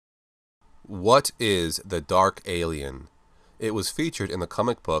What is the Dark Alien? It was featured in the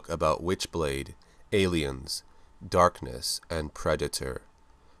comic book about Witchblade, aliens, darkness, and Predator.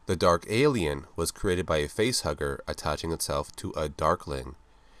 The Dark Alien was created by a facehugger attaching itself to a Darkling.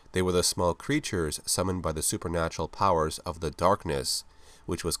 They were the small creatures summoned by the supernatural powers of the Darkness,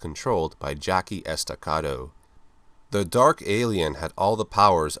 which was controlled by Jackie Estacado. The Dark Alien had all the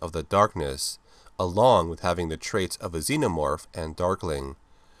powers of the Darkness, along with having the traits of a Xenomorph and Darkling.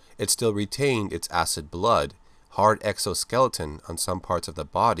 It still retained its acid blood, hard exoskeleton on some parts of the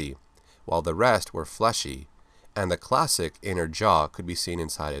body, while the rest were fleshy, and the classic inner jaw could be seen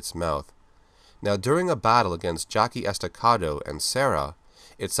inside its mouth. Now, during a battle against Jackie Estacado and Sarah,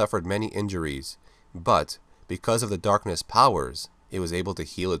 it suffered many injuries, but because of the Darkness powers, it was able to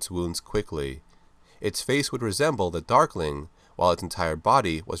heal its wounds quickly. Its face would resemble the Darkling, while its entire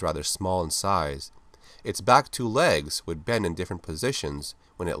body was rather small in size. Its back two legs would bend in different positions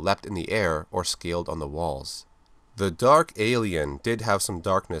when it leapt in the air or scaled on the walls. The Dark Alien did have some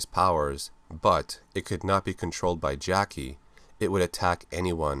Darkness powers, but it could not be controlled by Jackie. It would attack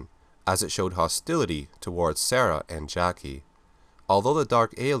anyone, as it showed hostility towards Sarah and Jackie. Although the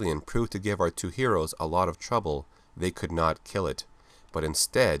Dark Alien proved to give our two heroes a lot of trouble, they could not kill it, but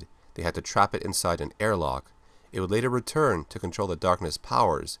instead they had to trap it inside an airlock. It would later return to control the Darkness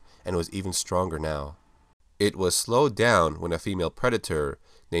powers, and was even stronger now. It was slowed down when a female predator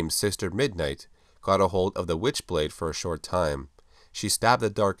named Sister Midnight got a hold of the Witchblade for a short time. She stabbed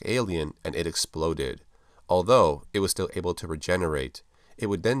the Dark Alien and it exploded. Although it was still able to regenerate, it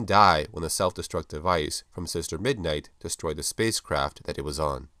would then die when the self-destruct device from Sister Midnight destroyed the spacecraft that it was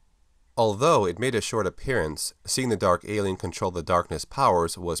on. Although it made a short appearance, seeing the Dark Alien control the Darkness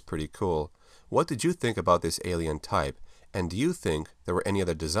powers was pretty cool. What did you think about this alien type? And do you think there were any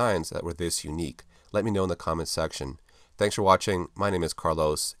other designs that were this unique? Let me know in the comments section. Thanks for watching. My name is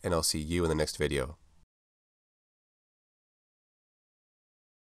Carlos, and I'll see you in the next video.